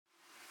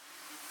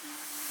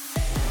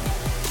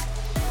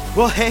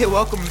Well, hey,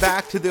 welcome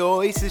back to the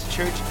Oasis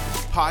Church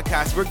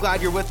podcast. We're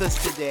glad you're with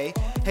us today.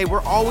 Hey,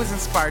 we're always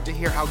inspired to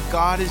hear how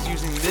God is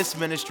using this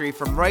ministry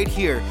from right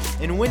here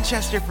in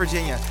Winchester,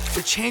 Virginia,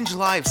 to change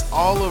lives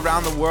all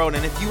around the world.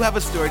 And if you have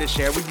a story to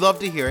share, we'd love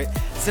to hear it.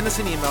 Send us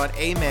an email at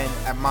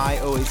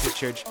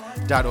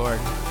amen@myoasischurch.org.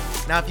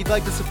 Now, if you'd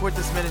like to support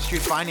this ministry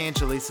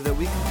financially so that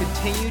we can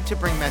continue to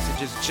bring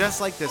messages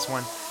just like this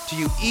one to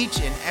you each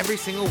and every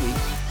single week,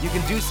 you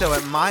can do so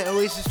at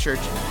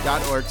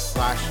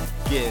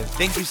myoasischurch.org/give.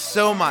 Thank you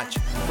so much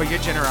for your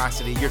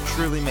generosity. You're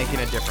truly making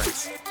a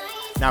difference.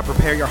 Now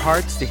prepare your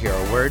hearts to hear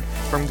a word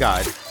from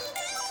God.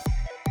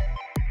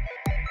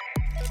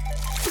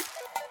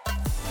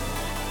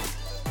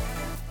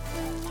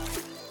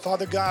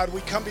 Father God, we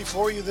come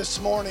before you this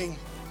morning.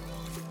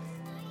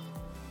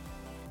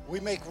 We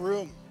make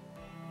room.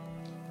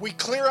 We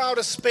clear out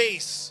a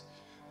space.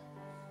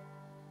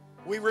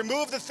 We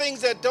remove the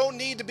things that don't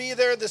need to be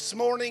there this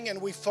morning, and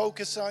we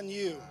focus on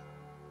you.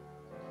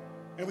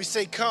 And we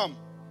say, come.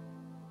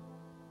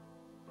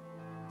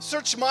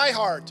 Search my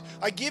heart.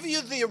 I give you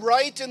the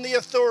right and the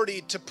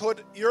authority to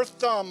put your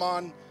thumb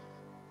on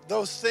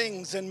those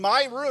things in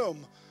my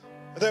room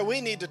that we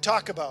need to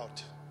talk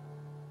about.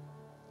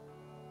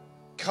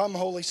 Come,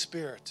 Holy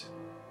Spirit.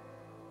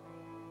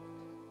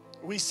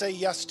 We say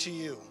yes to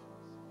you.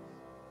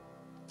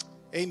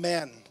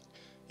 Amen.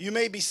 You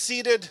may be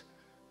seated.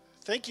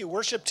 Thank you,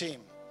 worship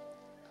team.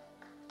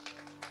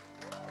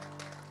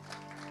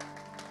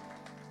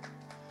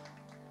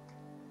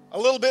 A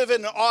little bit of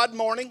an odd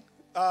morning.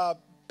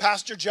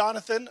 Pastor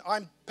Jonathan,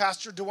 I'm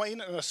Pastor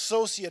Dwayne, an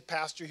associate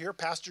pastor here.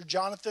 Pastor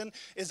Jonathan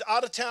is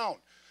out of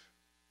town.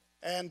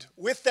 And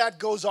with that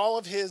goes all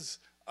of his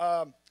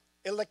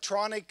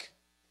electronic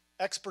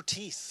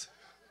expertise.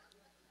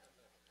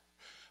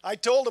 I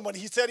told him when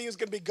he said he was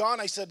going to be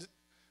gone, I said,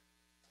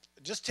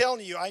 just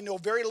telling you, I know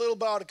very little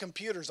about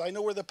computers. I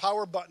know where the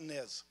power button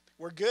is.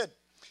 We're good.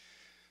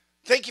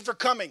 Thank you for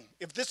coming.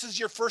 If this is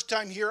your first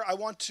time here, I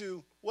want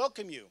to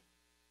welcome you.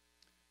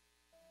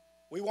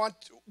 We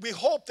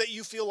hope that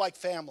you feel like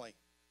family.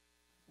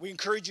 We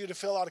encourage you to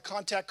fill out a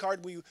contact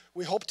card. We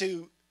hope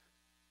to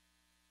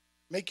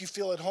make you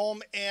feel at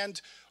home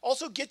and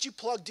also get you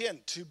plugged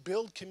in to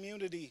build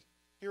community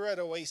here at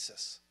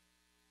Oasis.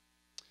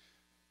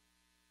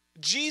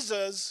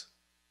 Jesus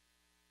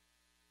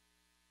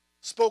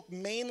spoke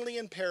mainly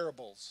in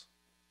parables.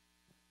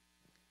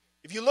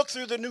 If you look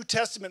through the New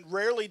Testament,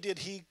 rarely did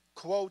he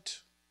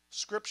quote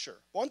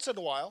scripture. Once in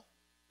a while,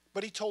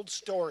 but he told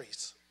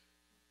stories.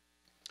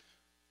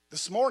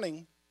 This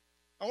morning,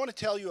 I want to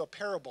tell you a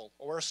parable,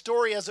 or a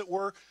story as it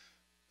were,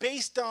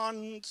 based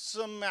on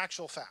some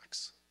actual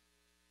facts.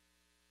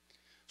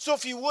 So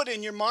if you would,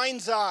 in your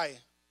mind's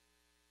eye,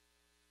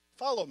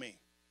 follow me.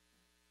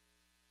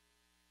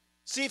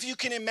 See if you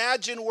can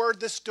imagine where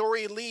this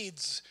story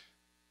leads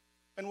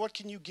and what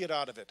can you get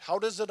out of it. How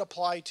does it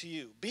apply to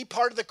you? Be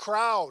part of the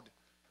crowd.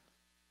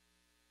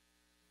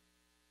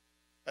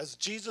 As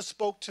Jesus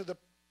spoke to the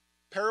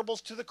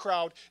parables to the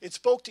crowd, it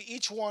spoke to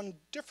each one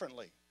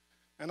differently.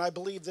 And I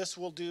believe this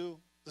will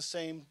do the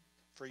same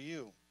for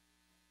you.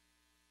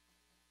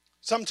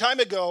 Some time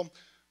ago,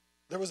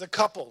 there was a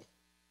couple.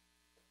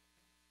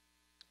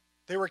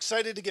 They were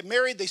excited to get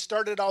married. They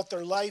started out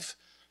their life,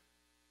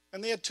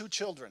 and they had 2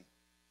 children.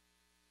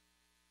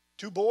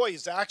 2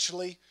 boys,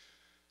 actually.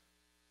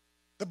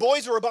 The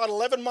boys were about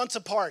 11 months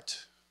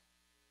apart.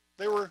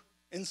 They were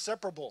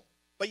inseparable,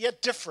 but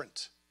yet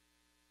different.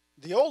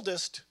 The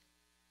oldest,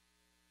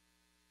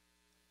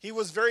 he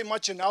was very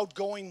much an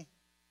outgoing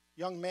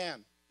young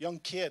man, young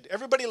kid.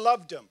 Everybody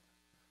loved him.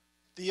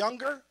 The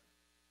younger,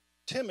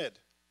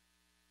 timid.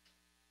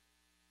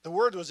 The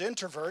word was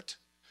introvert.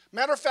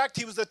 Matter of fact,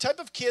 he was the type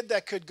of kid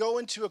that could go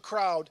into a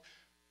crowd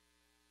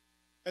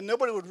and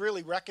nobody would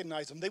really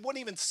recognize him. They wouldn't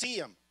even see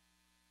him.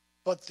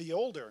 But the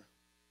older,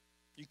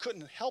 you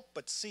couldn't help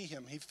but see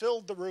him. He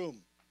filled the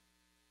room.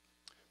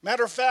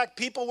 Matter of fact,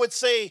 people would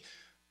say,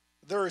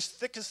 they're as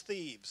thick as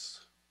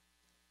thieves.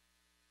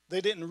 They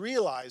didn't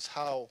realize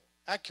how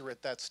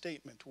accurate that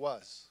statement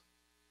was.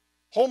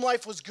 Home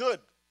life was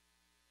good.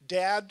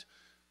 Dad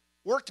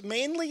worked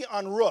mainly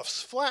on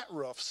roofs, flat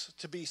roofs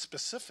to be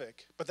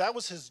specific, but that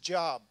was his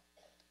job.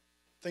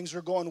 Things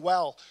were going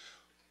well.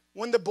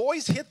 When the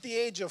boys hit the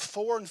age of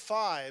 4 and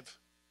 5,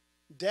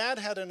 Dad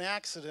had an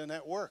accident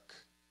at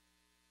work.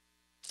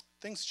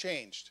 Things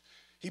changed.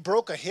 He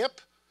broke a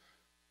hip.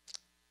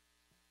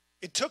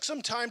 It took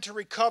some time to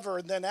recover,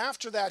 and then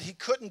after that, he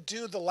couldn't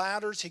do the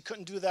ladders. He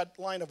couldn't do that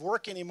line of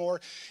work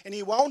anymore, and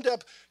he wound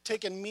up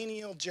taking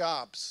menial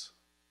jobs.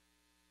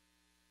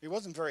 He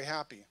wasn't very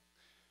happy.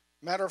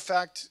 Matter of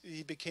fact,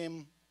 he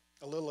became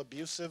a little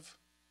abusive,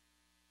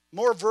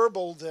 more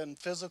verbal than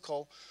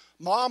physical.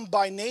 Mom,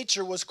 by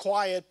nature, was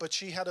quiet, but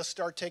she had to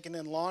start taking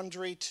in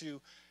laundry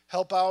to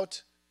help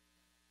out.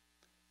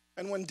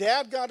 And when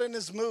Dad got in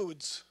his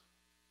moods,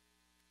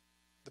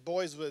 the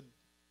boys would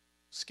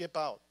skip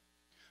out.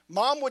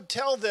 Mom would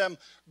tell them,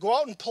 go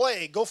out and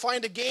play, go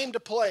find a game to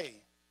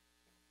play.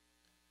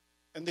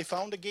 And they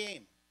found a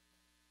game.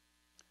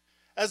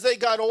 As they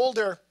got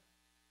older,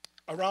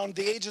 Around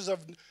the ages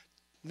of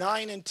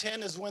 9 and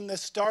 10 is when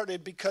this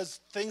started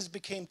because things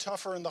became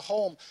tougher in the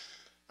home.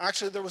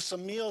 Actually, there were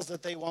some meals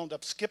that they wound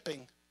up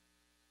skipping.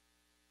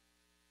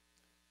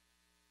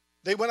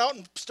 They went out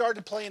and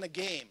started playing a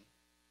game.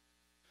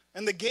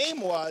 And the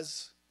game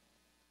was,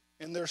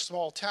 in their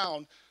small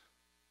town,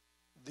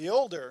 the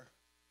older,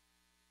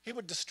 he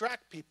would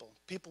distract people.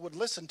 People would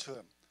listen to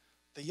him.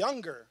 The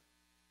younger,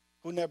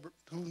 who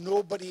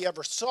nobody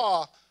ever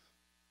saw,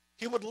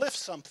 he would lift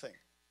something.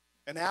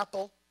 An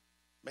apple,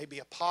 maybe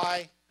a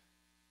pie.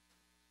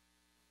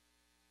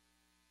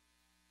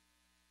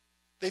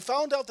 They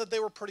found out that they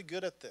were pretty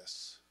good at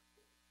this.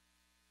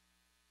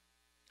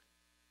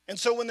 And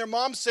so when their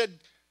mom said,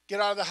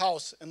 get out of the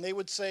house, and they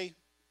would say,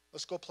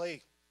 let's go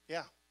play.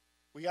 Yeah,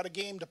 we got a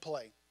game to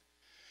play.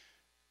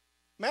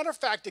 Matter of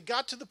fact, it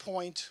got to the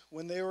point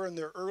when they were in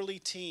their early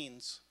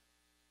teens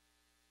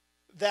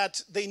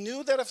that they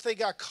knew that if they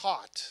got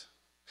caught,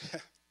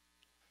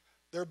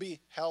 there'd be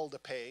hell to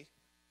pay.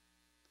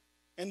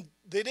 And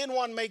they didn't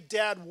want to make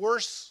dad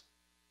worse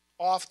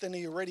off than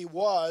he already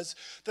was,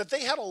 that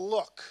they had a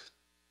look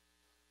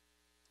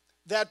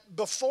that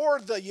before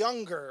the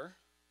younger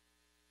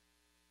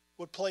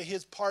would play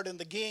his part in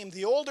the game,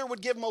 the older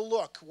would give him a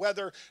look,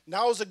 whether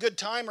now's a good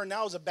time or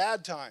now's a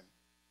bad time.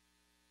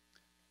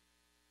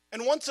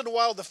 And once in a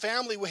while, the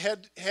family would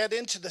head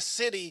into the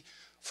city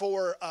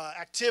for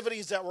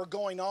activities that were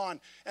going on.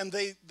 And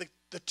the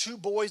two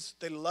boys,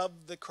 they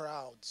loved the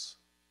crowds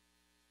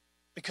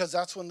because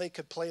that's when they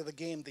could play the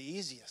game the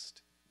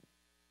easiest.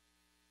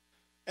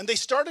 And they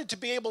started to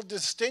be able to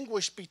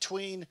distinguish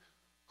between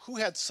who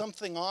had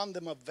something on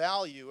them of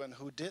value and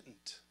who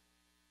didn't.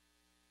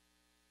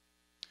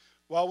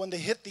 Well, when they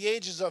hit the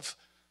ages of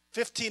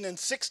 15 and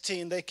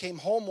 16, they came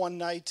home one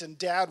night and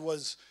dad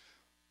was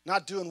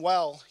not doing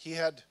well. He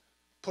had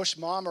pushed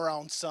mom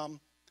around some.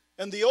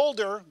 And the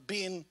older,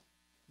 being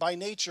by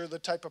nature the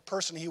type of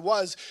person he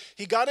was,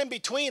 he got in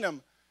between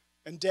them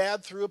and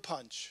dad threw a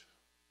punch.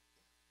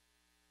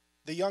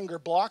 The younger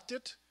blocked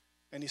it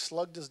and he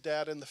slugged his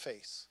dad in the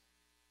face.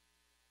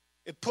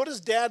 It put his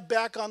dad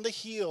back on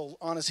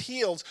his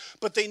heels,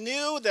 but they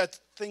knew that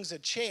things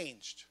had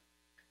changed.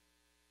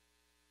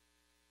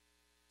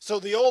 So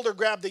the older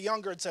grabbed the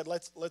younger and said,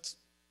 let's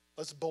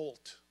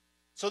bolt.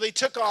 So they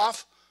took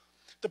off.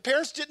 The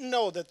parents didn't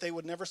know that they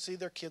would never see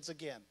their kids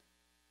again.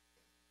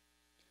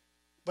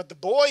 But the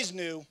boys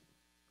knew,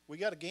 we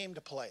got a game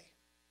to play.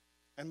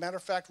 And matter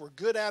of fact, we're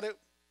good at it,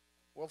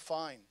 well,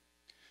 fine.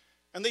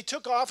 And they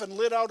took off and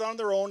lit out on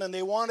their own, and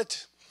they wanted,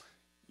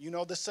 you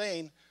know the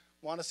saying,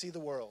 want to see the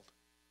world.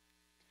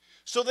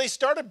 So they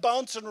started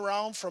bouncing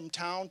around from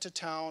town to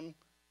town,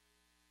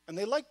 and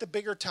they liked the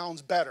bigger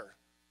towns better.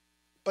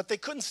 But they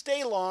couldn't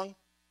stay long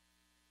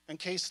in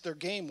case their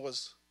game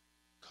was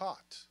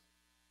caught.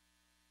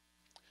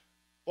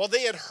 Well,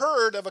 they had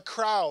heard of a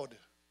crowd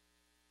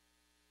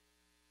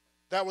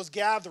that was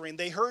gathering.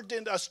 They heard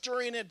a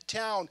stirring in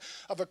town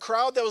of a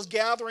crowd that was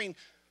gathering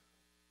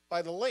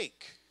by the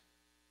lake.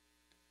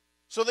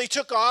 So they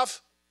took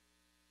off,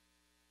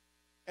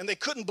 and they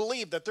couldn't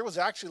believe that there was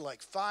actually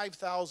like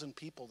 5,000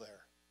 people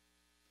there.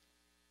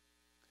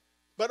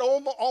 But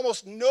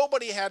almost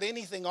nobody had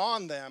anything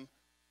on them.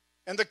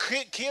 And the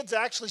kids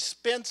actually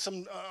spent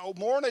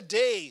more than a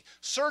day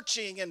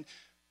searching, and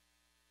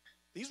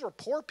these were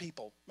poor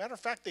people. Matter of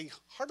fact, they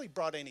hardly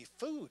brought any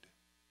food.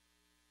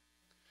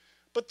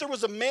 But there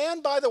was a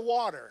man by the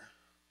water,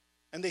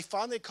 and they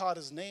finally caught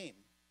his name.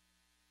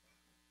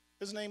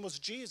 His name was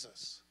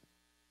Jesus.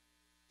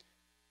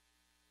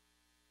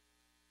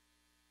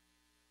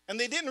 And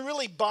they didn't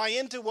really buy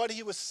into what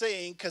he was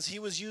saying because he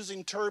was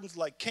using terms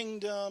like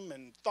kingdom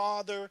and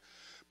father.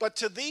 But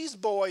to these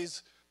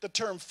boys, the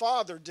term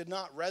father did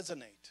not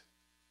resonate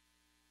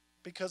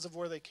because of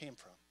where they came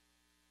from.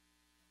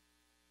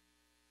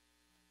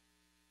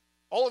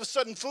 All of a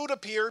sudden, food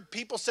appeared.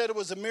 People said it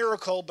was a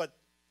miracle, but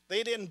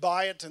they didn't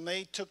buy it, and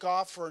they took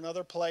off for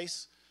another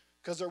place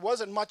because there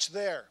wasn't much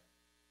there.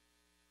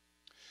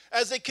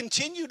 As they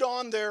continued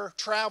on their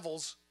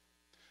travels,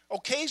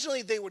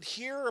 occasionally they would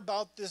hear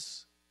about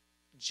this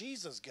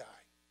Jesus guy.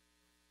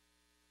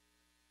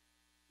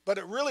 But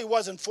it really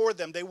wasn't for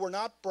them. They were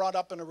not brought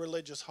up in a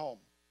religious home.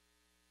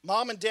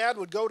 Mom and dad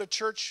would go to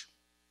church,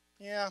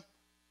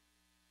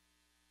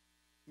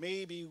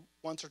 maybe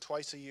once or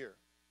twice a year.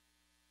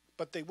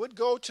 But they would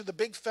go to the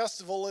big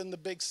festival in the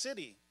big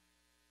city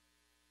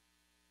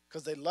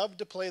because they loved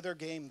to play their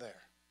game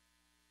there.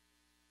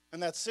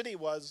 And that city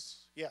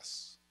was,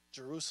 yes,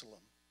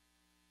 Jerusalem.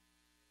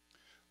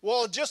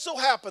 Well, it just so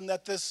happened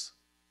that this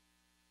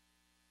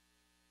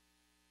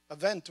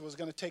event was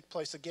going to take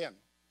place again,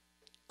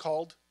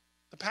 called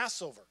the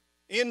Passover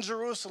in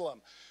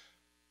Jerusalem.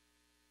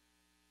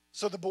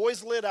 So the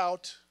boys lit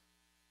out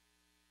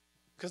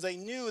because they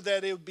knew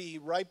that it would be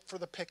ripe for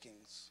the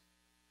pickings.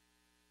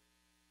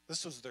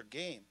 This was their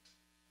game.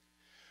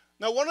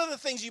 Now, one of the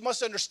things you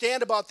must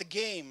understand about the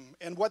game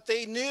and what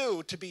they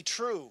knew to be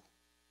true,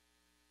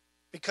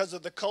 because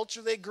of the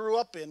culture they grew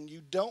up in,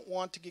 you don't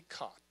want to get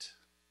caught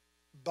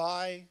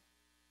by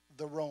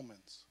the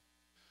Romans.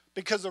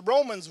 because the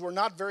Romans were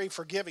not very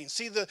forgiving.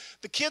 See, the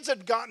kids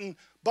had gotten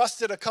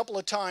busted a couple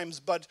of times,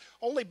 but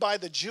only by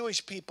the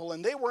Jewish people,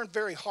 and they weren't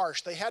very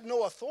harsh. They had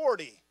no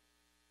authority.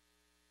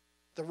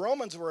 The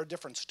Romans were a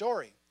different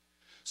story.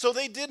 So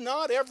they did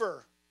not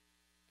ever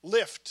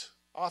lift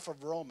off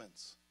of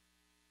Romans.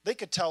 They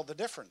could tell the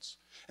difference.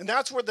 And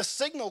that's where the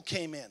signal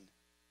came in,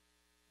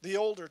 the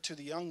older to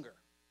the younger.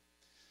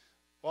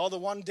 Well, the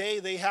one day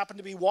they happened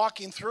to be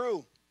walking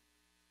through,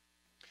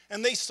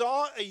 and they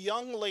saw a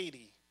young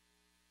lady.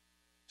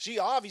 She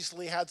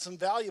obviously had some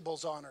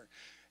valuables on her.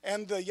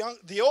 And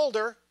the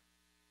older,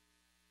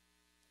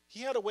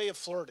 he had a way of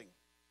flirting.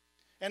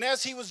 And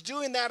as he was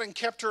doing that and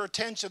kept her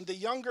attention, the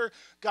younger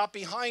got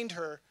behind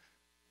her,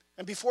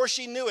 and before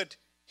she knew it,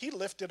 he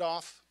lifted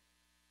off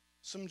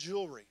some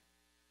jewelry.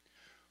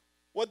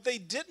 What they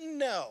didn't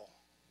know,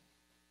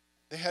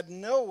 they had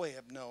no way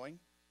of knowing,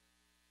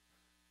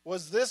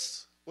 was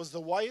this was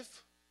the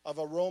wife of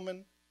a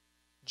Roman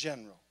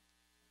general.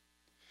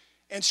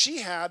 And she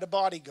had a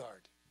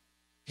bodyguard.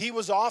 He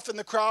was off in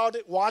the crowd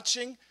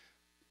watching,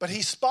 but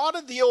he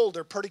spotted the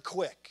older pretty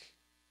quick.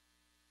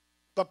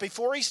 But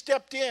before he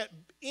stepped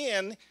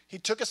in, he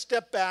took a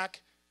step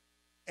back,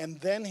 and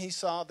then he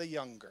saw the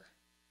younger.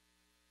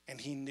 And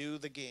he knew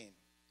the game.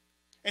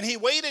 And he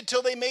waited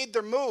till they made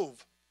their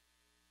move.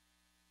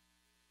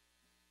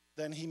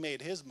 Then he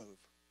made his move.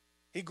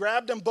 He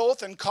grabbed them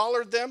both and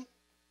collared them.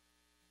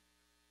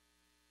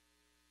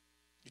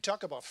 You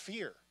talk about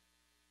fear.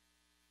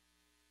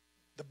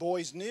 The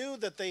boys knew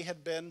that they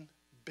had been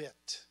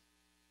bit.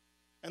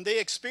 And they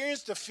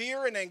experienced a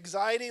fear and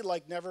anxiety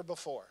like never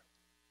before.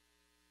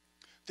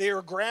 They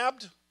were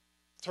grabbed,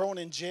 thrown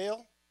in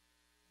jail,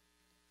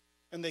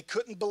 and they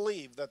couldn't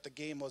believe that the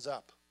game was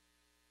up.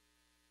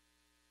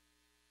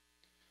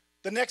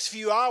 The next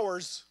few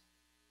hours,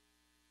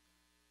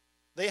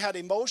 they had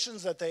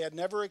emotions that they had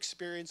never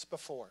experienced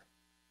before.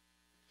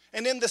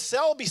 And in the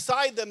cell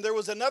beside them, there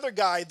was another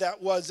guy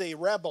that was a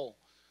rebel.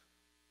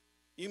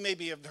 You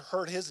maybe have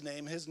heard his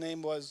name. His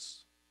name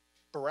was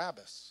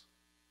Barabbas.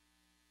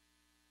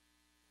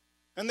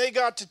 And they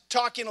got to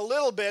talking a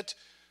little bit.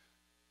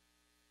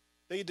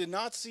 They did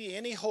not see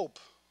any hope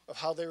of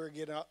how they were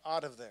getting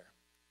out of there.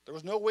 There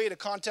was no way to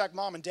contact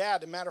mom and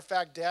dad. As a matter of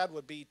fact, dad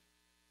would be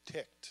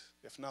ticked,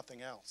 if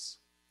nothing else.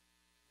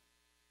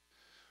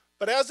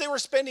 But as they were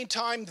spending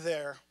time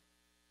there,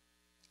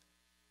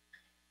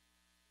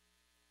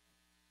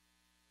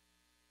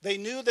 they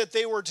knew that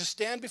they were to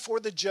stand before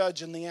the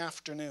judge in the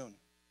afternoon.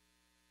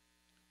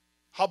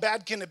 How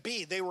bad can it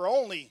be? They were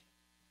only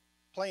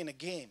playing a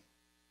game.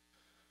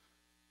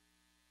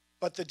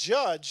 But the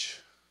judge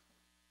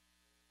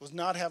was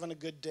not having a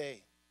good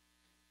day.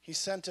 He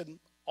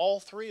sentenced all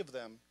three of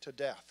them to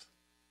death.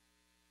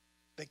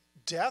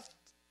 Death?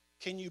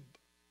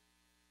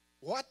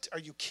 What? Are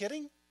you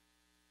kidding?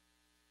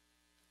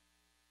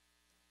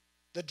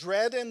 The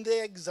dread and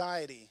the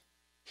anxiety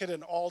hit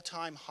an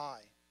all-time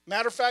high.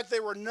 Matter of fact, they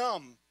were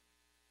numb.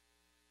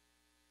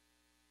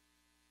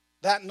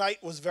 That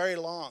night was very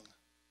long.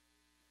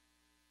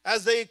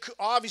 As they,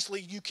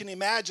 obviously, you can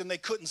imagine, they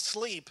couldn't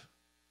sleep.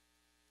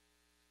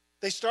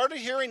 They started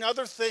hearing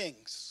other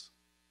things.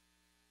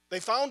 They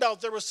found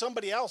out there was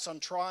somebody else on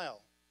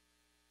trial.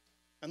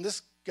 And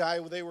this guy,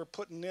 they were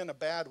putting in a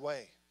bad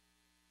way.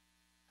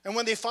 And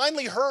when they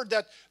finally heard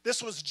that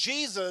this was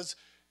Jesus,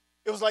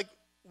 it was like,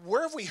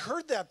 where have we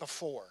heard that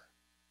before?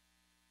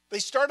 They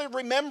started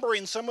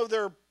remembering some of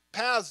their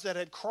paths that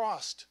had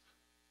crossed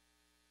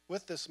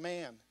with this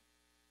man.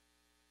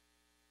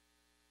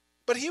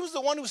 But he was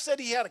the one who said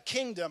he had a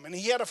kingdom and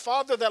he had a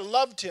father that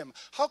loved him.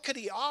 How could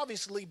he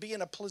obviously be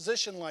in a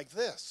position like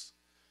this?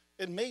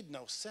 It made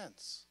no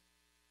sense.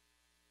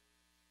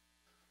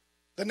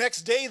 The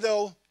next day,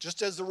 though,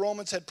 just as the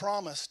Romans had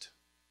promised,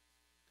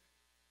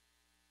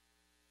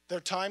 their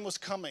time was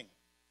coming.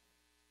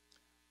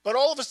 But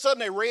all of a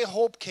sudden, a ray of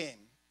hope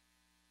came.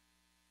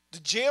 The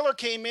jailer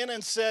came in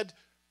and said,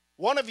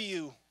 one of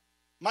you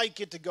might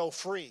get to go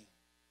free.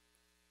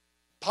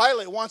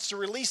 Pilate wants to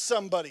release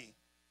somebody,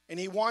 and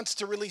he wants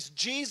to release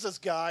Jesus'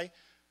 guy,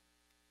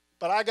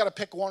 but I got to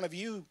pick one of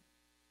you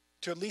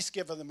to at least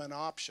give them an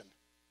option.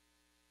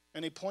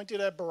 And he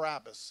pointed at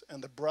Barabbas,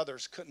 and the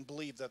brothers couldn't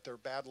believe that their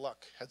bad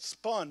luck had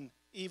spun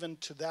even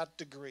to that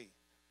degree.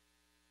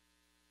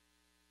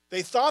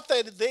 They thought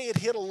that they had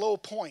hit a low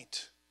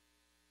point,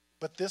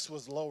 but this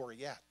was lower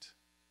yet.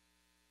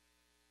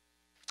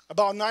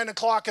 About 9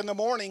 o'clock in the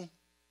morning,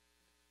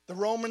 the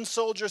Roman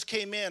soldiers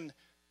came in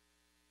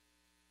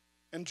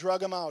and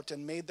drug them out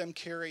and made them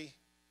carry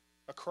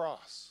a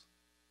cross.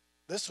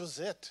 This was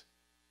it.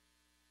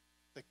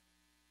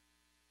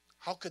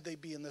 How could they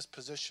be in this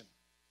position?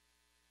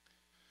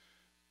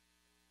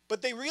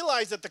 But they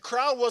realized that the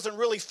crowd wasn't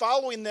really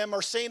following them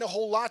or saying a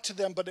whole lot to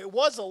them, but it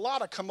was a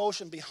lot of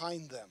commotion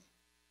behind them.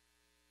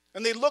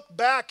 And they looked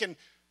back, and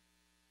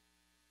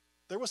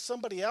there was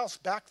somebody else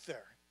back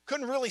there.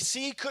 Couldn't really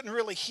see, couldn't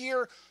really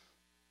hear,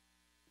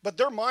 but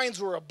their minds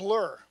were a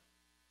blur.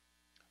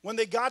 When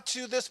they got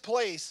to this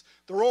place,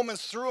 the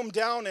Romans threw them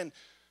down, and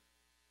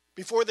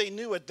before they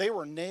knew it, they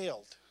were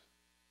nailed.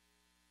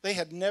 They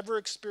had never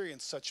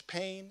experienced such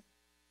pain.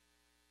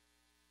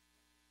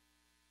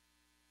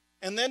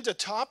 And then to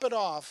top it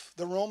off,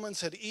 the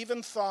Romans had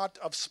even thought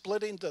of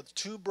splitting the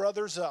two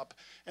brothers up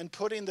and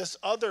putting this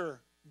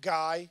other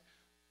guy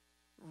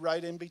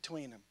right in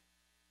between them,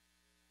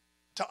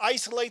 to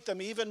isolate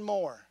them even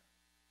more.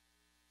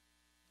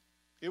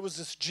 It was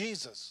this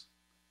Jesus.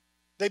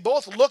 They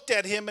both looked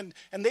at him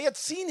and they had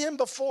seen him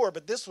before,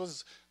 but this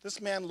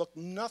man looked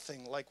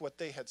nothing like what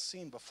they had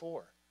seen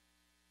before.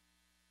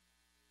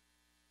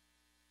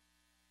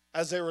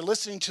 As they were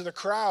listening to the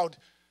crowd,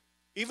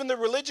 even the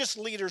religious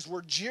leaders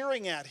were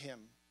jeering at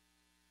him.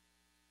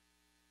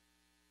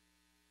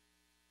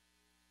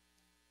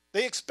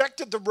 They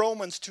expected the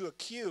Romans to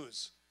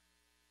accuse,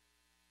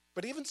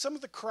 but even some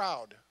of the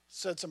crowd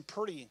said some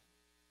pretty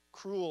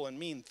cruel and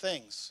mean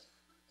things.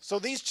 So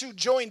these two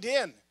joined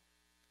in.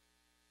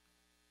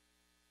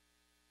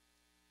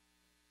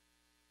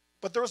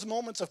 But there was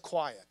moments of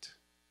quiet.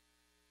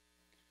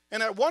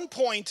 And at one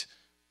point,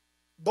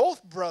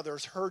 both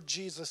brothers heard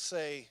Jesus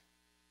say,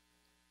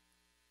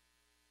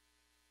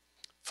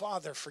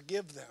 "Father,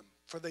 forgive them,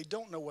 for they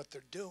don't know what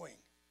they're doing."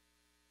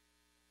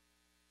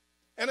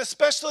 And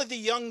especially the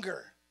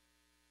younger,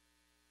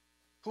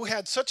 who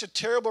had such a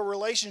terrible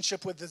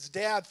relationship with his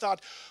dad,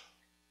 thought,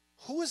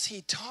 who is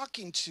he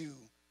talking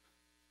to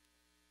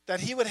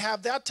that he would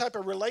have that type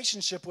of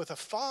relationship with a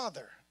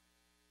father?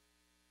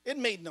 It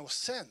made no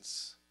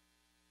sense.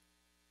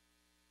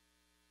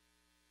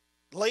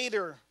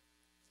 Later,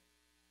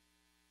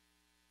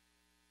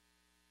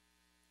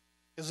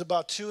 it was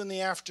about 2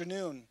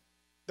 p.m.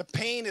 The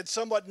pain had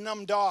somewhat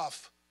numbed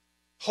off.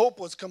 Hope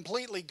was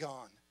completely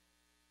gone.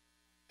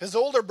 His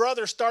older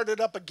brother started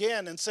up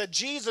again and said,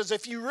 "Jesus,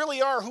 if you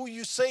really are who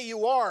you say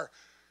you are,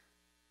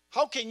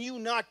 how can you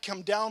not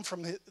come down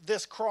from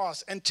this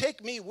cross and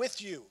take me with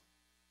you?"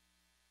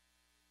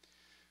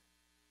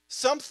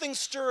 Something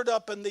stirred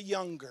up in the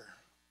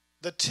younger.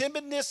 The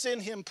timidness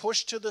in him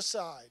pushed to the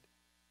side.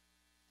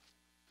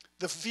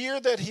 The fear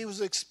that he was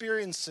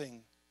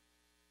experiencing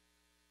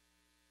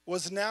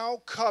was now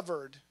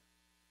covered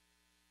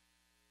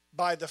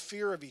by the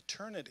fear of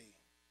eternity.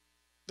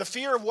 The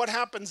fear of what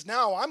happens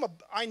now.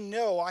 I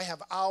know I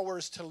have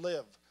hours to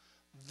live.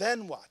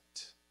 Then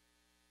what?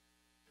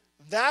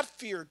 That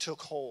fear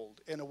took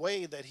hold in a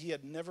way that he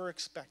had never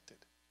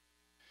expected.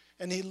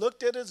 And he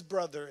looked at his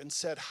brother and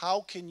said,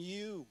 "How can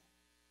you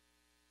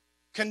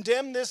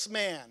condemn this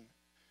man?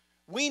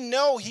 We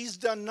know he's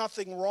done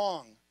nothing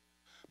wrong,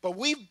 but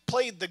we've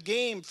played the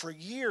game for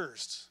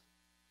years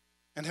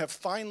and have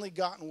finally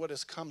gotten what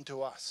has come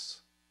to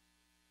us."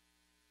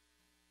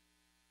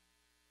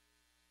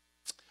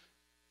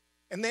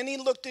 And then he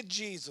looked at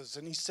Jesus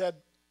and he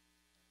said,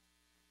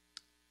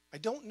 "I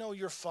don't know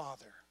your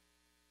father.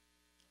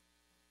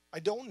 I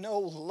don't know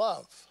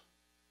love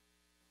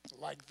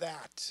like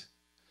that.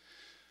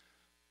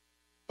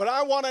 But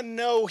I want to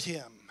know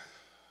him.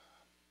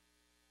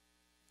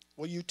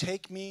 Will you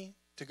take me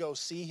to go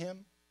see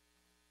him?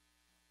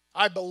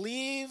 I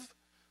believe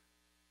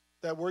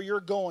that where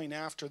you're going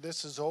after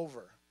this is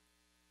over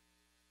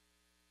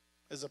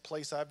is a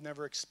place I've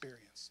never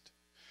experienced."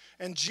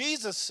 And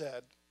Jesus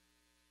said,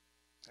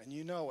 and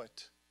you know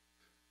it,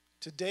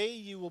 "Today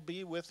you will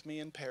be with me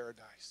in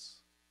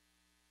paradise."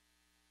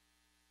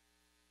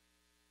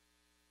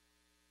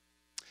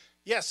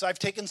 Yes, I've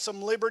taken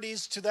some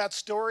liberties to that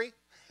story.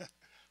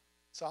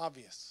 It's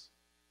obvious.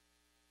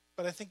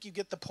 But I think you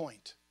get the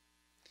point.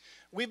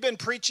 We've been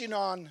preaching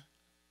on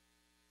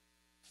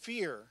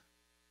fear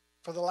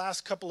for the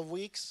last couple of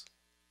weeks.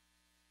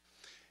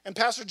 And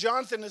Pastor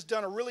Jonathan has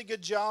done a really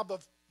good job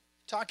of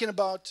talking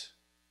about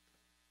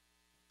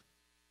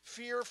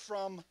fear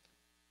from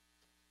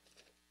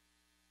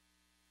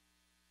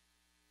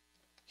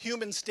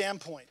human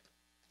standpoint.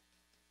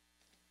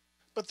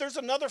 But there's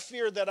another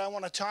fear that I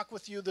want to talk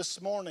with you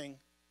this morning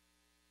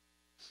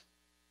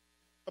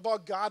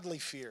about godly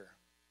fear.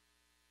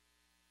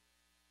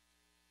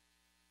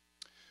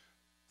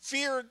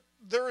 Fear,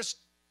 there is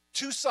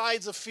two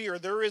sides of fear.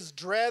 There is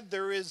dread.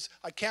 There is,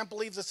 I can't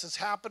believe this is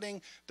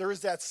happening. There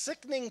is that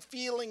sickening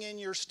feeling in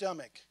your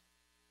stomach.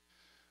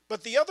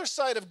 But the other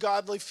side of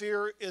godly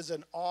fear is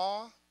an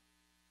awe.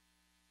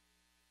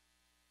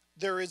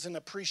 There is an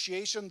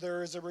appreciation.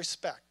 There is a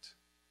respect.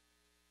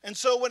 And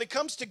so when it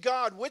comes to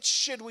God, which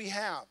should we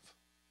have?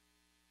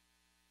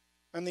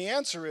 And the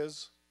answer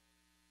is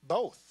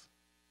both.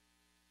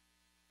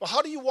 Well,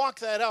 how do you walk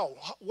that out?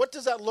 What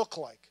does that look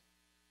like?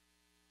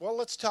 Well,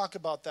 let's talk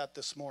about that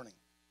this morning.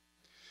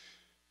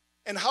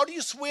 And how do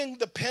you swing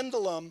the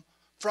pendulum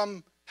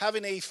from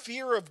having a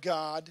fear of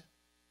God,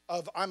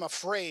 of I'm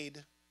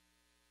afraid,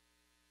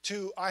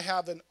 to I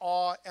have an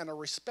awe and a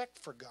respect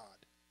for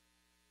God?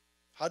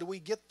 How do we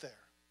get there?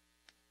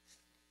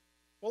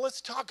 Well,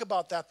 let's talk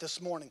about that this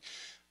morning.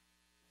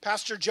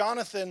 Pastor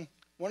Jonathan,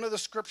 one of the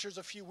scriptures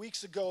a few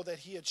weeks ago that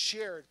he had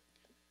shared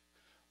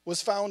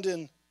was found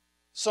in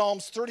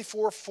Psalms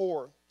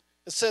 34:4.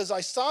 It says, "I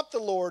sought the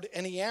Lord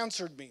and he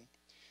answered me.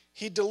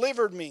 He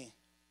delivered me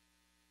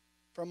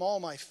from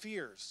all my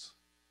fears."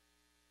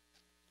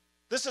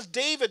 This is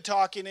David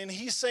talking, and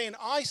he's saying,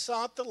 I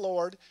sought the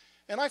Lord,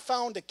 and I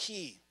found a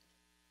key.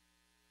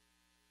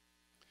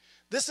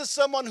 This is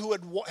someone who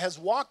has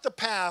walked the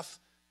path,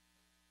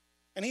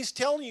 and he's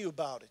telling you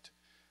about it.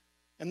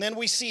 And then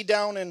we see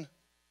down in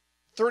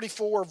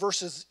 34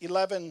 verses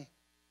 11,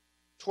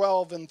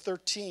 12, and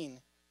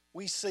 13,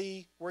 we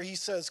see where he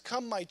says,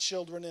 come, my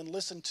children, and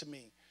listen to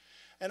me,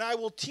 and I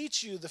will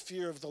teach you the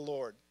fear of the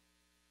Lord.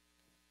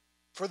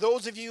 For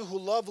those of you who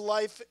love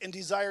life and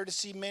desire to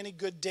see many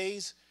good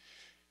days,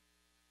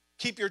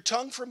 keep your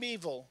tongue from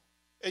evil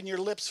and your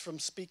lips from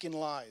speaking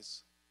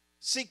lies.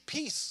 Seek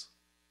peace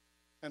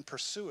and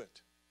pursue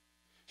it.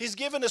 He's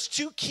given us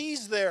two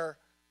keys there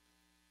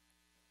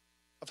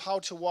of how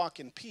to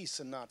walk in peace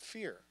and not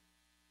fear.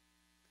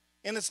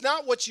 And it's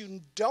not what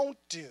you don't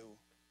do,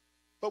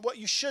 but what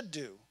you should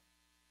do.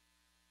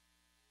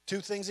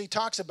 Two things he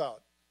talks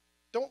about.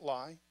 Don't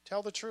lie,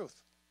 tell the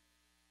truth.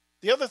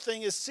 The other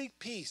thing is seek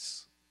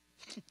peace.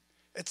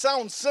 It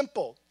sounds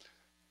simple,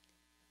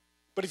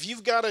 but if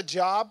you've got a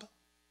job,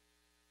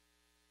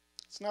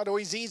 it's not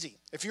always easy.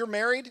 If you're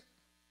married,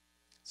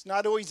 it's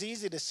not always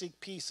easy to seek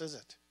peace, is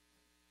it?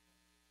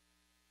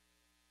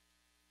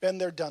 Been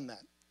there, done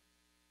that.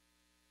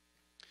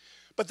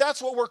 But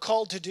that's what we're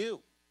called to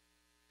do.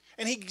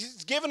 And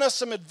he's given us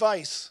some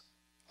advice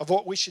of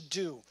what we should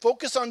do.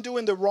 Focus on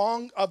doing the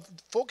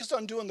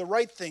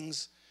right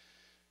things.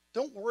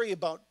 Don't worry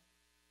about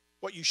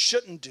what you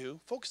shouldn't do.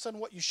 Focus on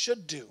what you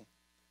should do.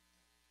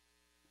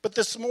 But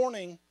this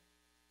morning,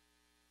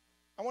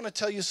 I want to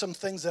tell you some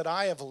things that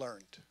I have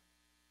learned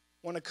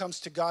when it comes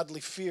to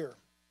godly fear.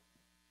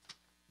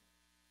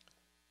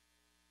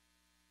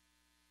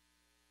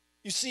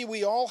 You see,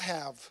 we all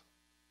have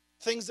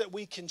things that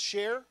we can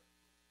share,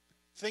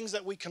 things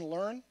that we can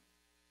learn.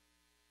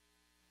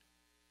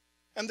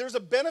 And there's a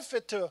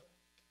benefit to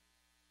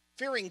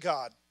fearing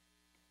God.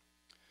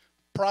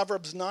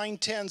 Proverbs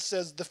 9:10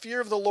 says, the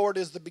fear of the Lord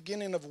is the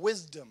beginning of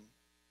wisdom.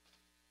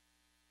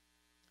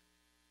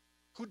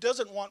 Who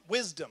doesn't want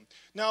wisdom?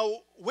 Now,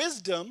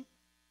 wisdom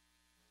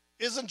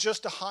isn't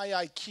just a high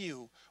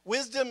IQ.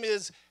 Wisdom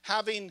is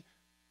having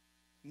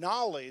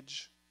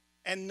knowledge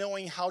and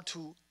knowing how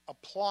to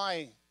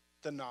apply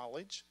the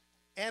knowledge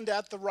and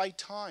at the right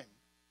time.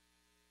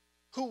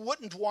 Who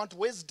wouldn't want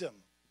wisdom?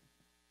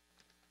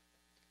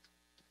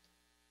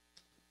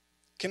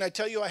 Can I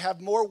tell you I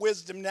have more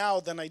wisdom now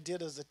than I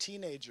did as a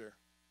teenager?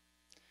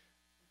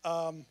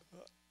 I'm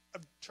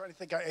trying to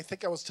think. I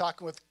think I was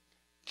talking with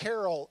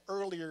Carol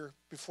earlier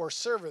before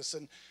service,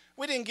 and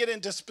we didn't get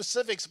into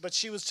specifics, but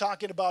she was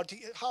talking about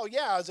how,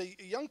 as a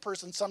young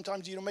person,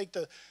 sometimes you don't make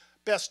the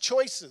best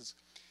choices.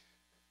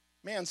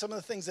 Man, some of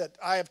the things that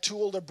I have two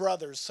older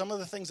brothers, some of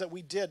the things that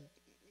we did,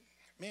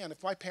 man,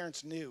 if my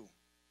parents knew.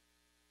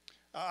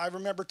 I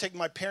remember taking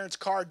my parents'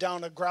 car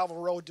down a gravel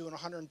road doing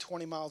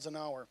 120 miles an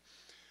hour.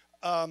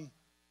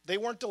 They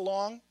weren't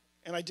along,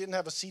 and I didn't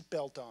have a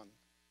seatbelt on.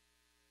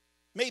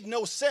 Made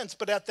no sense,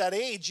 but at that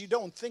age, you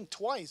don't think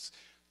twice.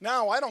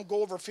 Now, I don't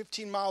go over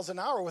 15 miles an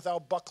hour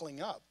without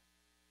buckling up.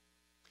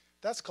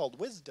 That's called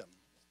wisdom.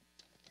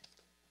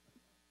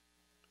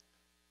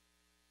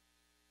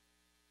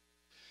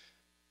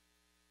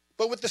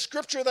 But with the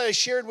scripture that I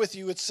shared with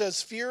you, it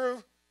says,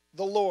 fear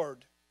the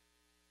Lord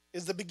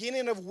is the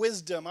beginning of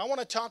wisdom. I want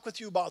to talk with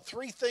you about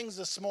three things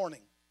this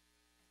morning.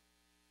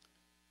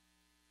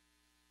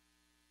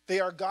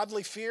 They are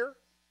godly fear,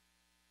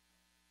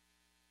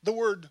 the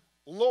word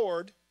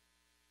Lord,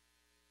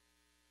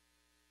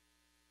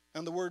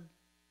 and the word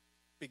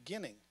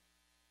beginning.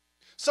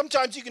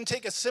 Sometimes you can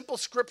take a simple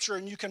scripture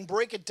and you can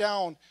break it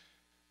down,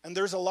 and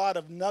there's a lot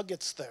of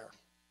nuggets there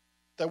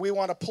that we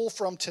want to pull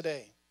from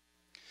today.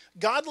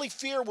 Godly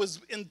fear was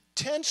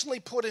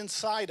intentionally put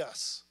inside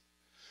us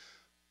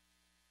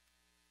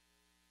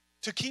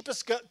to keep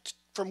us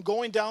from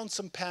going down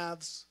some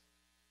paths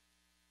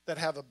that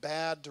have a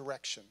bad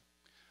direction.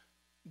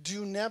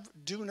 Do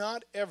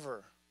not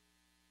ever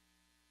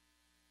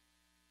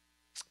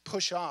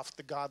push off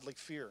the godly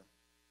fear.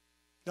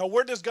 Now,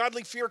 where does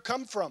godly fear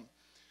come from?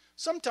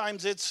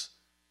 Sometimes it's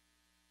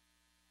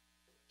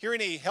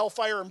hearing a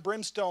hellfire and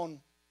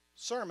brimstone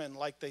sermon,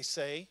 like they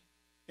say,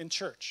 in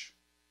church.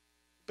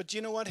 But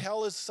you know what?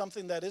 Hell is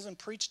something that isn't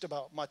preached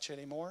about much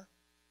anymore.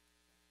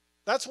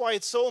 That's why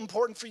it's so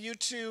important for you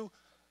to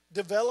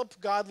develop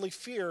godly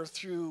fear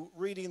through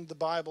reading the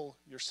Bible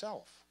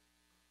yourself.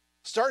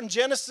 Start in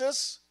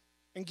Genesis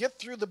and get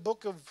through the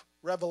book of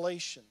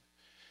Revelation.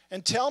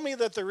 And tell me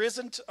that there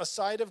isn't a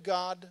side of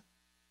God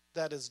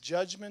that is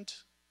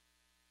judgment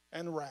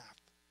and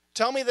wrath.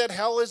 Tell me that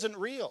hell isn't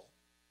real.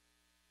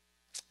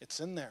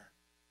 It's in there.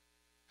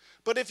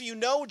 But if you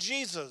know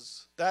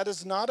Jesus, that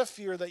is not a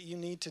fear that you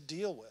need to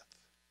deal with.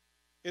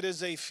 It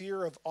is a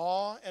fear of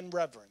awe and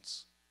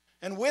reverence.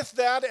 And with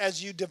that,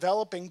 as you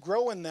develop and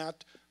grow in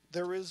that,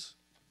 there is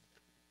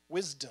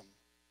wisdom.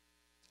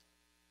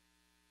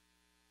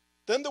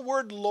 Then the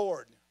word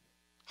Lord.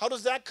 How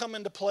does that come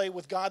into play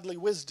with godly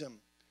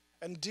wisdom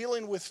and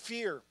dealing with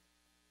fear?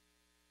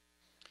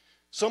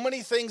 So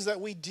many things that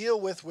we deal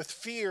with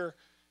fear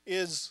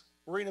is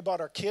worrying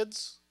about our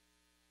kids,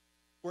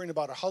 Worrying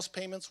about our house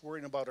payments,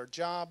 worrying about our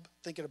job,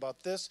 thinking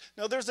about this.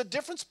 Now, there's a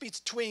difference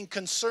between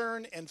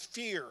concern and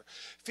fear.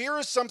 Fear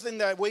is something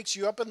that wakes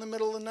you up in the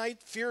middle of the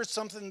night. Fear is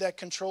something that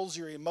controls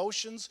your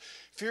emotions.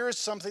 Fear is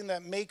something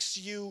that makes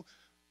you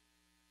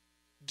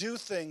do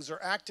things or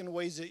act in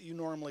ways that you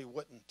normally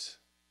wouldn't.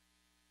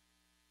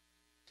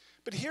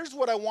 But here's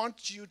what I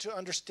want you to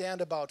understand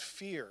about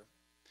fear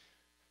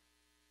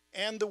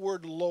and the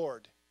word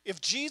Lord. If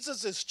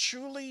Jesus is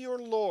truly your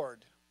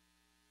Lord,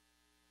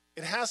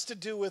 it has to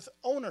do with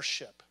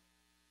ownership.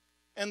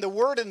 And the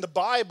word in the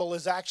Bible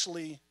is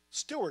actually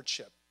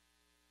stewardship.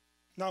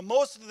 Now,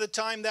 most of the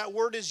time that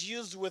word is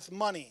used with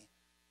money.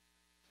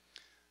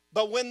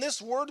 But when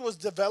this word was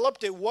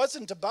developed, it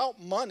wasn't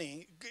about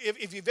money.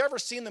 If you've ever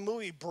seen the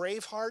movie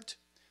Braveheart,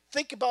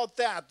 think about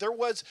that. There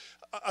was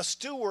a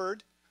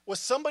steward, was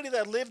somebody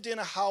that lived in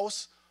a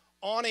house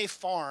on a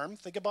farm.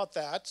 Think about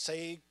that, say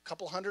a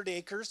couple 100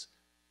 acres.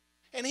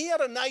 And he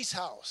had a nice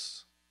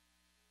house.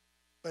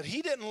 But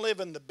he didn't live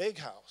in the big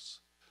house.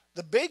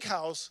 The big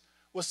house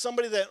was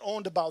somebody that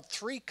owned about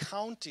 3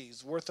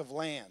 counties worth of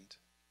land.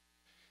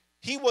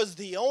 He was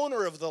the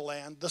owner of the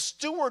land. The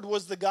steward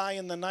was the guy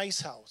in the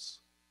nice house.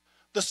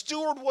 The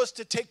steward was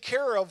to take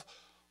care of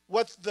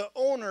what the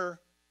owner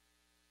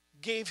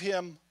gave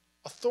him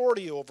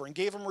authority over and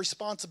gave him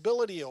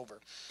responsibility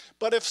over.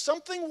 But if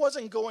something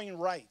wasn't going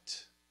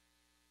right,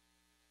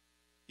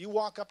 you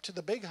walk up to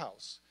the big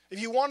house.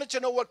 If you wanted to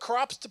know what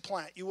crops to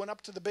plant, you went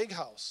up to the big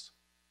house.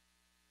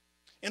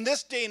 In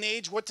this day and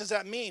age, what does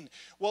that mean?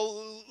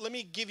 Well, let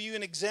me give you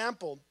an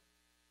example.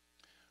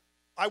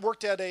 I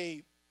worked at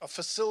a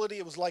facility.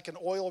 It was like an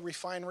oil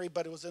refinery,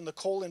 but it was in the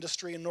coal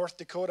industry in North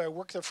Dakota. I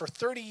worked there for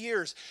 30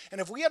 years.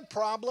 And if we had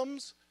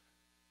problems,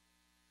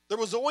 there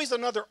was always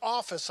another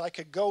office I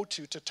could go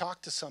to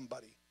talk to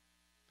somebody.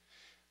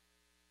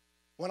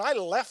 When I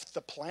left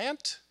the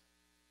plant,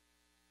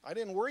 I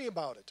didn't worry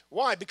about it.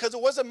 Why? Because it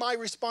wasn't my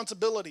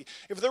responsibility.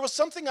 If there was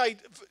something I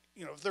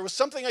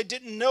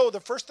didn't know, the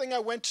first thing I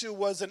went to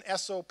was an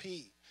SOP,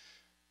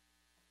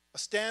 a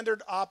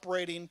standard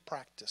operating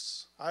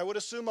practice. I would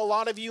assume a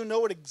lot of you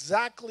know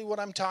exactly what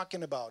I'm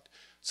talking about.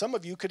 Some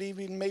of you could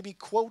even maybe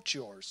quote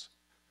yours.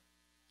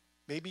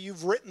 Maybe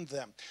you've written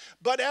them.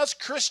 But as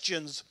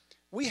Christians,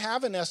 we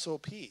have an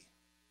SOP.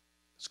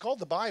 It's called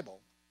the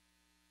Bible.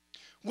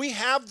 We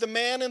have the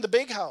man in the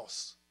big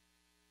house.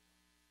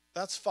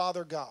 That's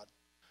Father God.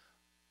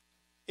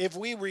 If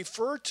we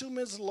refer to him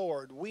as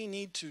Lord, we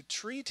need to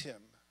treat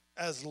him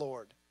as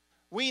Lord.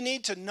 We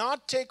need to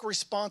not take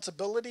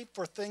responsibility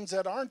for things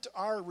that aren't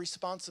our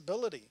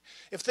responsibility.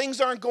 If things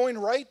aren't going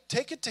right,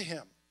 take it to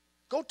him.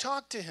 Go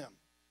talk to him.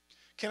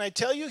 Can I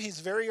tell you,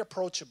 he's very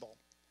approachable.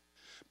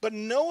 But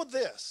know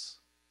this,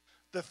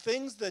 the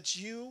things that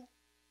you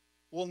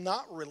will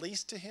not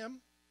release to him,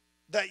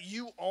 that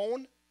you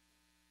own,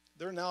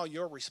 they're now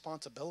your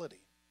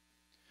responsibility.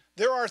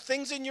 There are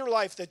things in your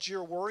life that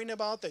you're worrying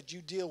about, that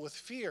you deal with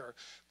fear,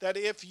 that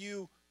if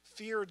you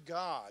feared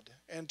God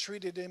and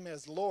treated him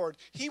as Lord,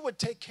 he would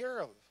take care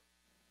of.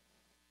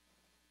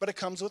 But it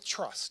comes with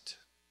trust.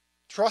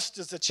 Trust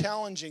is a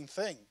challenging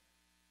thing.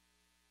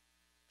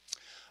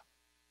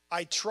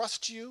 I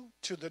trust you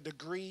to the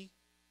degree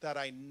that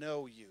I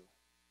know you.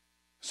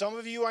 Some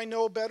of you I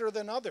know better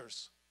than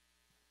others.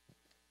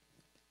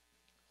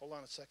 Hold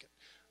on a second.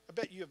 I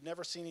bet you have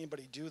never seen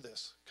anybody do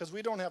this. Because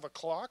we don't have a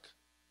clock,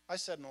 I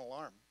set an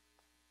alarm.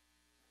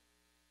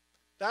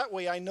 That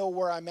way I know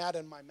where I'm at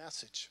in my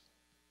message.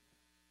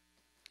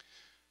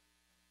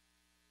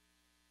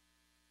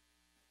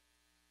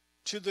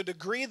 To the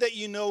degree that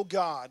you know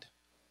God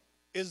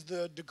is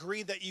the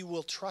degree that you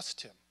will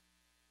trust him.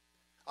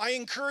 I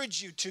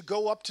encourage you to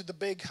go up to the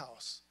big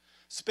house,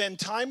 spend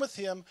time with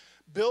him,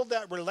 build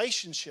that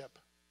relationship,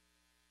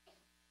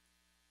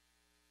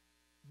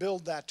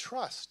 build that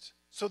trust,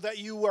 so that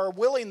you are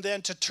willing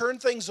then to turn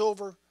things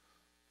over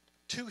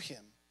to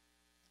him.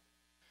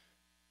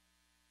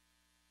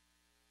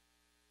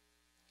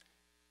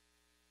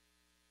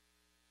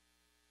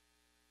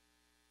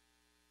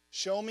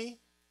 Show me,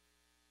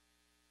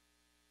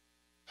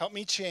 help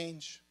me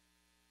change,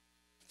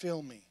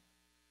 fill me.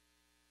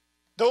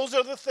 Those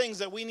are the things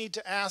that we need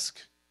to ask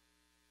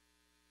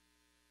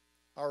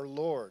our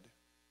Lord.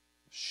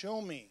 Show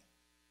me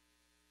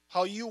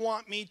how you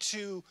want me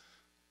to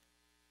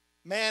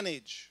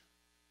manage.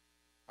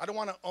 I don't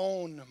want to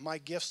own my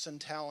gifts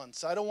and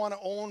talents. I don't want to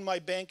own my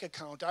bank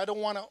account. I don't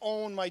want to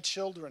own my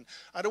children.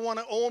 I don't want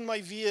to own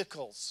my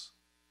vehicles.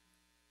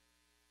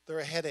 They're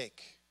a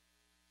headache.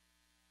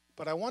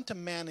 But I want to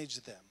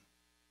manage them.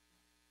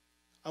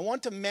 I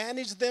want to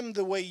manage them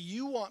the way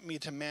you want me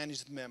to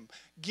manage them.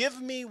 Give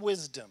me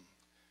wisdom.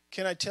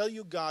 Can I tell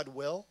you God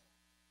will?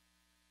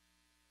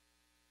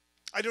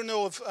 I don't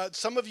know if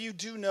some of you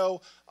do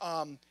know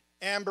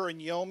Amber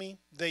and Yomi.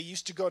 They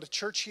used to go to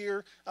church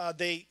here.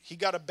 He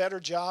got a better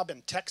job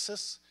in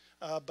Texas,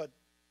 but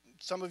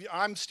some of you,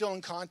 I'm still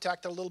in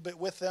contact a little bit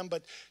with them.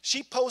 But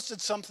she posted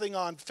something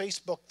on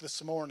Facebook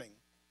this morning.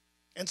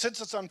 And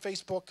since it's on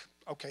Facebook,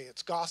 okay,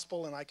 it's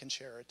gospel and I can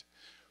share it.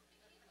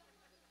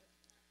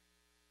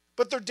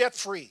 But they're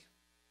debt-free.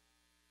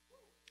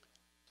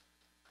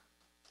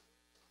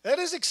 That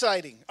is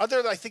exciting.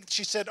 I think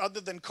she said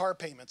other than car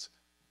payments.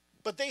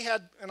 But they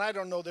had, and I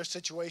don't know their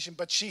situation,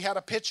 but she had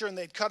a picture and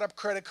they'd cut up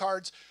credit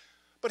cards.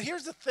 But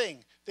here's the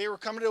thing. They were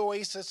coming to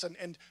Oasis,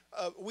 and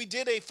we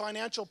did a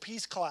financial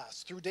peace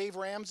class through Dave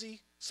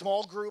Ramsey,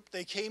 small group.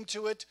 They came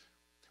to it.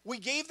 We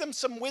gave them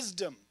some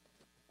wisdom.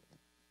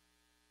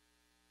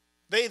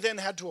 They then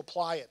had to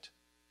apply it.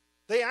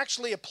 They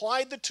actually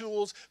applied the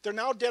tools. They're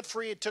now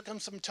debt-free. It took them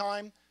some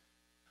time.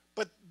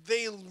 But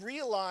they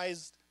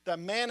realized that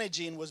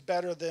managing was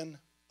better than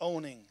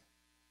owning.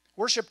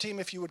 Worship team,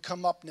 if you would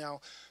come up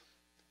now.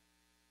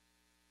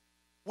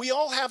 We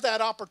all have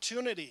that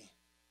opportunity.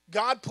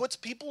 God puts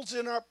people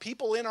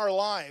in our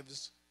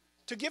lives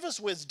to give us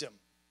wisdom.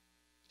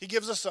 He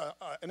gives us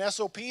an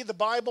SOP, the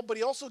Bible, but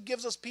he also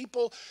gives us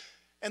people,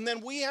 and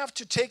then we have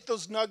to take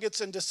those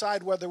nuggets and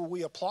decide whether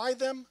we apply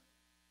them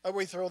or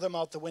we throw them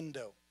out the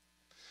window.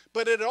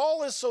 But it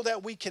all is so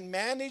that we can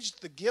manage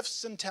the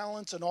gifts and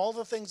talents and all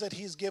the things that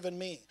he's given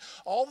me,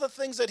 all the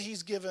things that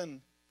he's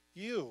given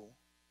you,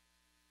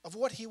 of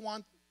what he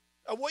wants,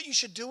 of what you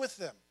should do with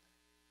them.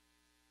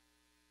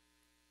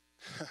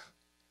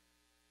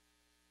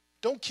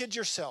 Don't kid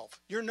yourself.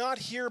 You're not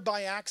here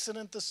by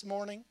accident this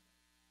morning.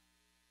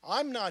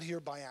 I'm not here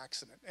by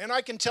accident. And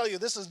I can tell you,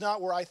 this is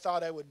not where I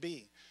thought I would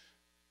be.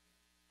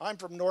 I'm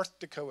from North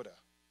Dakota.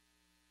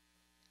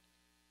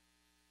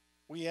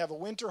 We have a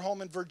winter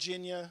home in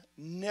Virginia.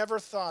 Never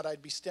thought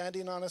I'd be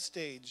standing on a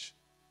stage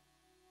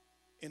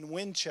in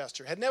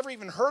Winchester. Had never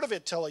even heard of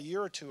it till a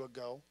year or two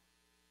ago.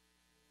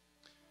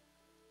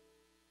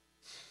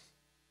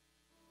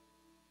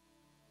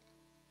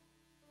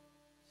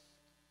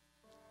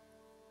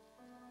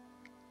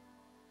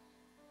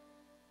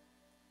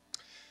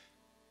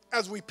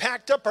 As we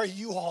packed up our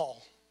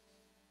U-Haul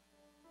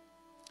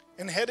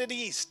and headed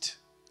east,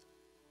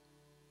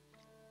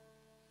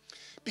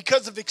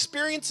 because of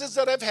experiences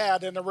that I've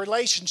had in a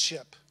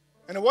relationship,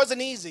 and it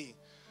wasn't easy,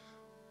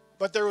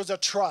 but there was a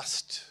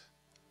trust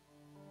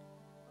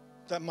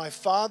that my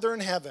Father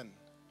in heaven,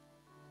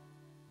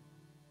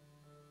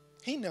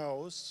 he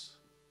knows.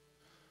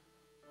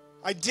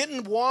 I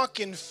didn't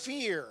walk in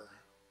fear,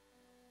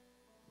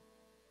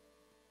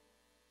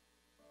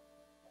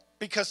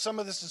 because some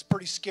of this is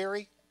pretty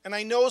scary. And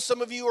I know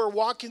some of you are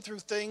walking through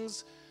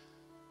things,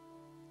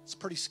 it's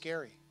pretty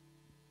scary.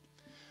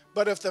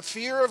 But if the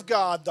fear of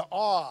God, the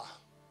awe,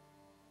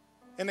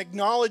 and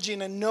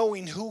acknowledging and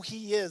knowing who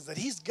he is, that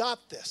he's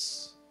got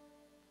this,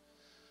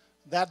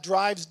 that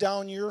drives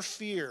down your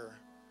fear,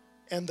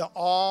 and the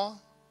awe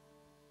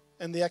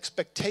and the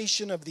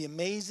expectation of the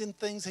amazing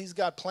things he's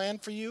got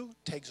planned for you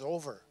takes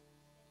over.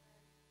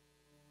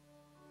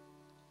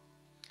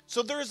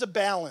 So there is a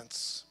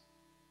balance.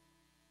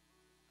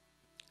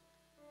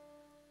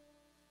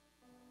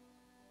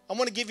 I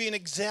want to give you an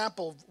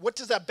example of what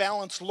does that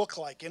balance look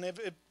like. And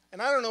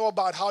I don't know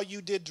about how you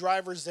did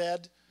driver's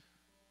ed.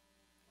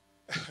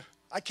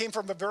 I came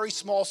from a very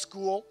small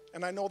school,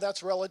 and I know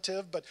that's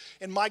relative, but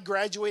in my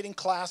graduating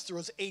class, there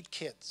was 8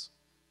 kids.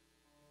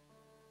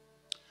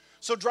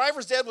 So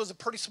driver's ed was a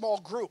pretty small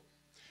group.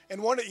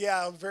 And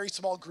a very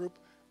small group.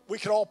 We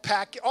could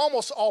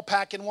almost all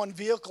pack in one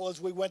vehicle as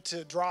we went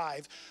to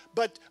drive.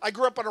 But I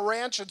grew up on a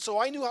ranch, and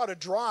so I knew how to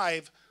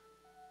drive.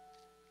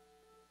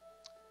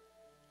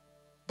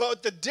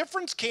 But the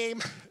difference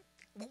came,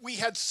 we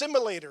had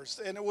simulators,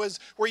 and it was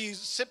where you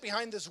sit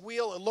behind this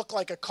wheel, it looked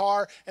like a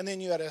car, and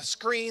then you had a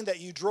screen that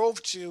you drove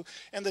to,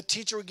 and the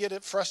teacher would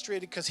get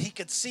frustrated because he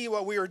could see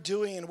what we were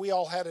doing, and we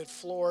all had it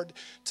floored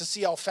to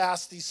see how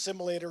fast these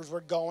simulators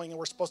were going, and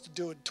we're supposed to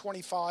do it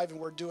 25, and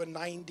we're doing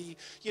 90,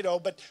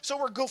 but so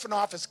we're goofing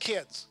off as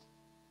kids.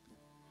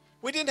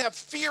 We didn't have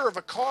fear of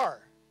a car.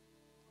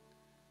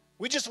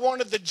 We just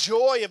wanted the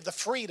joy of the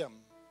freedom,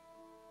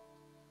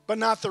 but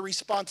not the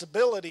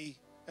responsibility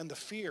and the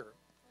fear.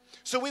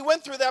 So we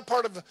went through that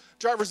part of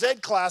driver's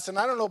ed class, and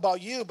I don't know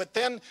about you, but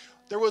then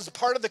there was a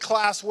part of the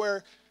class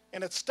where,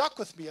 and it stuck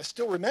with me, I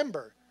still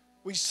remember,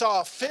 we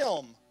saw a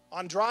film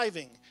on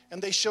driving,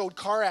 and they showed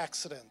car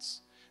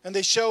accidents. And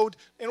they showed,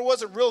 and it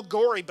wasn't real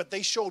gory, but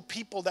they showed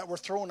people that were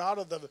thrown out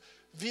of the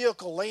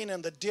vehicle laying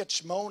in the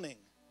ditch moaning.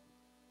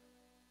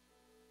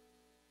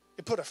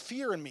 It put a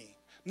fear in me.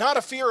 Not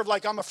a fear of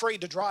like I'm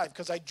afraid to drive,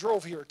 because I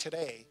drove here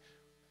today.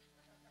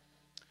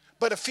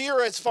 But a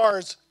fear as far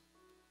as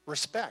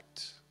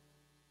respect,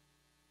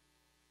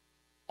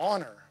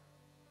 honor,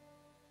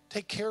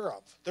 take care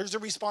of. There's a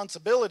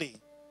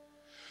responsibility.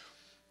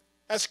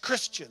 As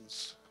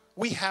Christians,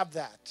 we have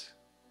that.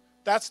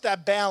 That's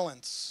that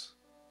balance.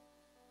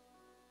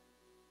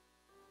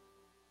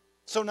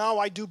 So now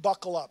I do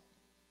buckle up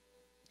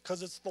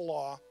because it's the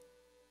law.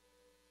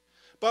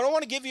 But I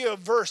want to give you a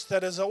verse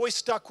that has always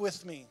stuck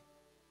with me.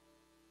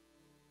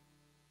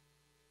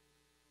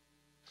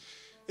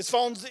 It's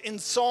found in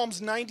Psalms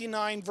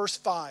 99, verse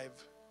 5.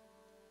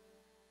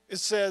 It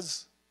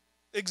says,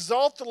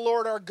 "Exalt the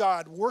Lord our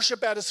God,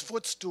 worship at his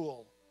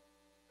footstool.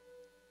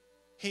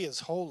 He is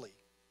holy."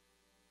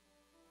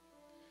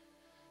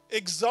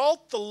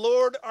 Exalt the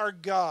Lord our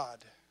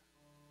God,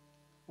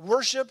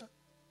 worship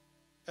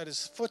at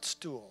his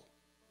footstool.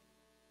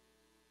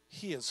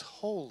 He is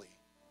holy.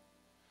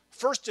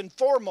 First and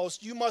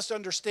foremost, you must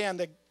understand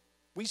that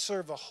we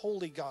serve a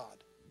holy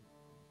God.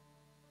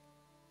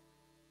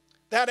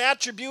 That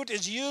attribute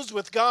is used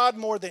with God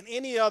more than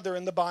any other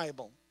in the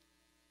Bible.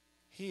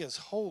 He is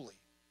holy.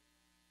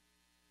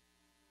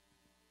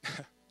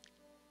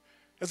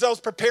 As I was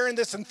preparing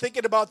this and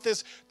thinking about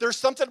this, there's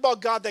something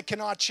about God that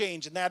cannot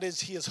change, and that is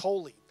He is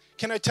holy.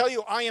 Can I tell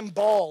you, I am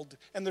bald,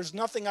 and there's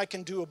nothing I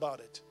can do about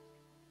it.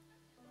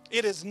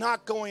 It is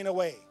not going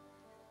away.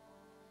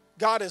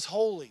 God is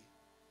holy.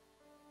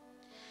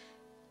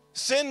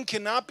 Sin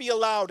cannot be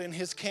allowed in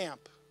His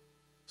camp.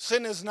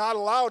 Sin is not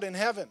allowed in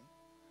heaven.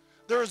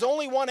 There is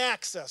only one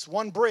access,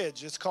 one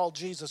bridge. It's called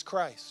Jesus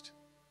Christ.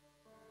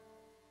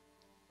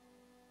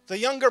 The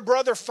younger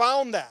brother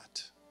found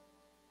that.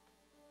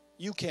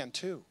 You can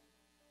too.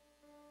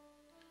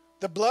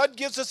 The blood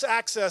gives us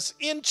access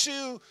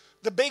into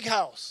the big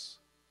house.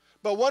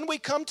 But when we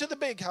come to the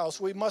big house,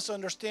 we must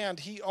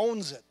understand He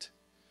owns it.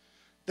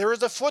 There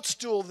is a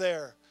footstool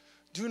there.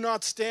 Do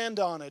not stand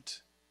on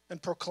it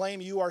and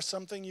proclaim you are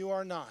something you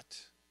are not.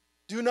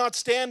 Do not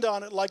stand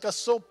on it like a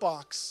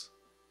soapbox.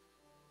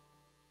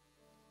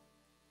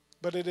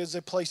 But it is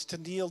a place to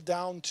kneel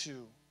down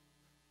to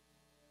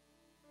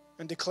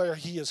and declare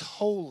He is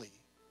holy.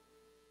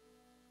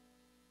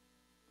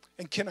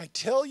 And can I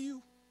tell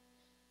you,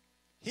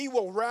 He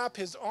will wrap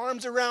His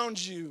arms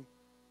around you.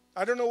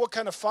 I don't know what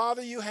kind of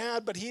father you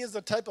had, but He is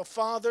the type of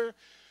father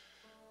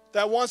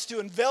that wants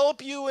to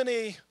envelop you in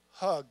a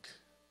hug.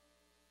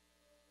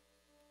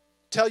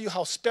 Tell you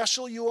how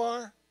special you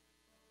are.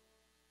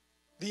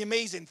 The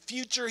amazing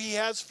future He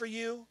has for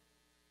you.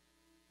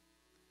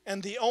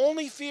 And the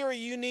only fear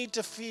you need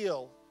to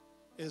feel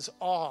is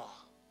awe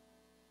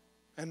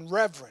and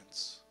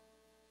reverence.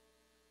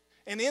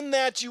 And in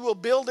that you will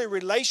build a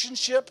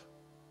relationship,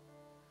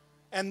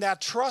 and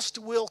that trust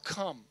will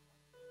come.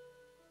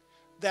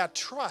 That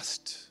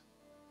trust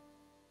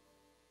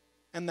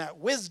and that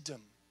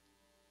wisdom.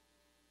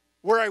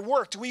 Where I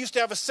worked, we used to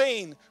have a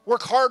saying,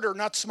 work harder,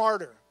 not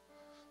smarter.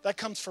 That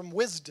comes from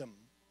wisdom.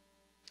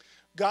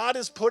 God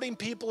is putting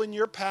people in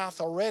your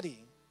path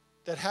already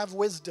that have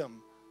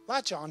wisdom.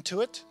 Latch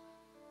onto it.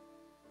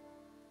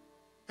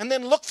 And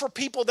then look for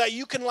people that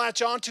you can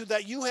latch onto,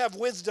 that you have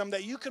wisdom,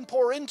 that you can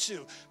pour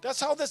into. That's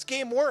how this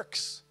game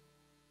works.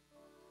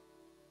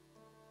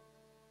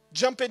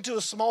 Jump into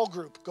a small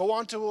group. Go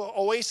on to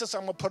Oasis.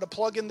 I'm going to put a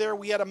plug in there.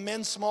 We had a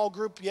men's small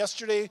group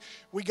yesterday.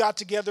 We got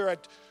together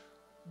at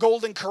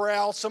Golden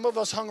Corral. Some of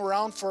us hung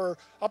around for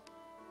up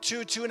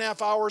to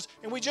 2.5 hours,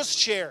 and we just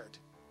shared.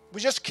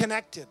 We just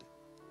connected.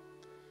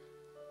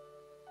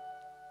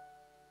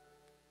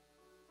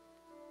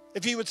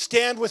 If you would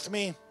stand with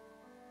me.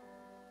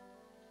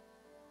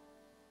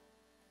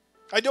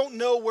 I don't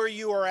know where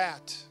you are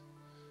at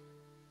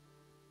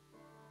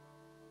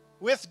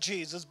with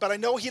Jesus, but I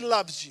know He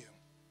loves you.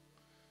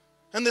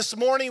 And this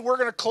morning we're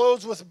going to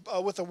close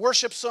with a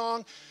worship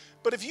song.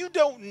 But if you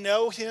don't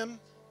know Him,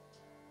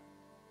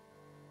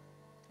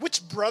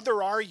 which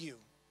brother are you?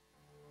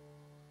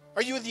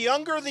 Are you the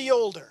younger or the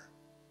older?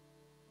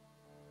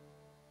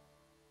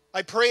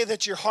 I pray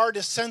that your heart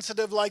is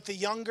sensitive like the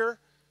younger.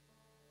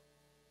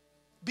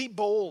 Be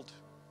bold.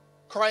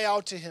 Cry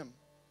out to Him.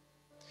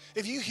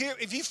 If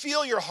you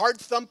feel your heart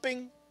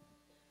thumping,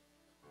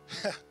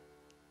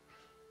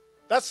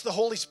 that's the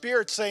Holy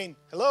Spirit saying,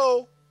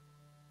 hello,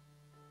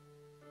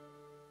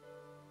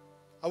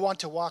 I want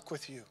to walk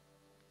with you.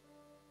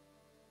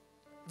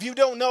 If you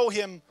don't know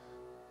Him,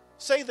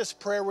 say this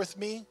prayer with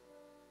me.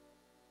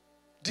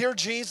 Dear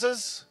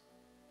Jesus,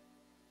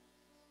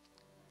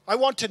 I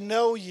want to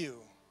know you.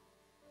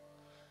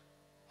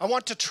 I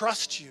want to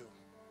trust you.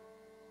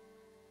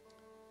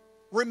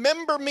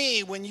 Remember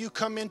me when you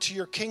come into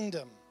your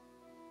kingdom.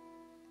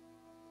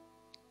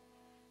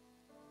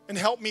 And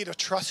help me to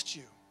trust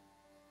you.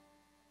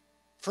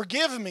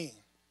 Forgive me.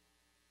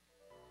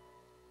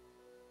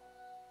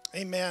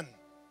 Amen.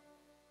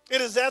 It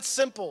is that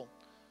simple.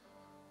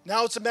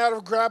 Now it's a matter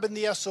of grabbing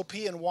the SOP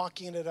and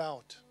walking it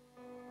out.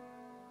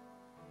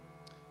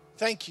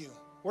 Thank you.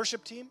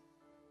 Worship team.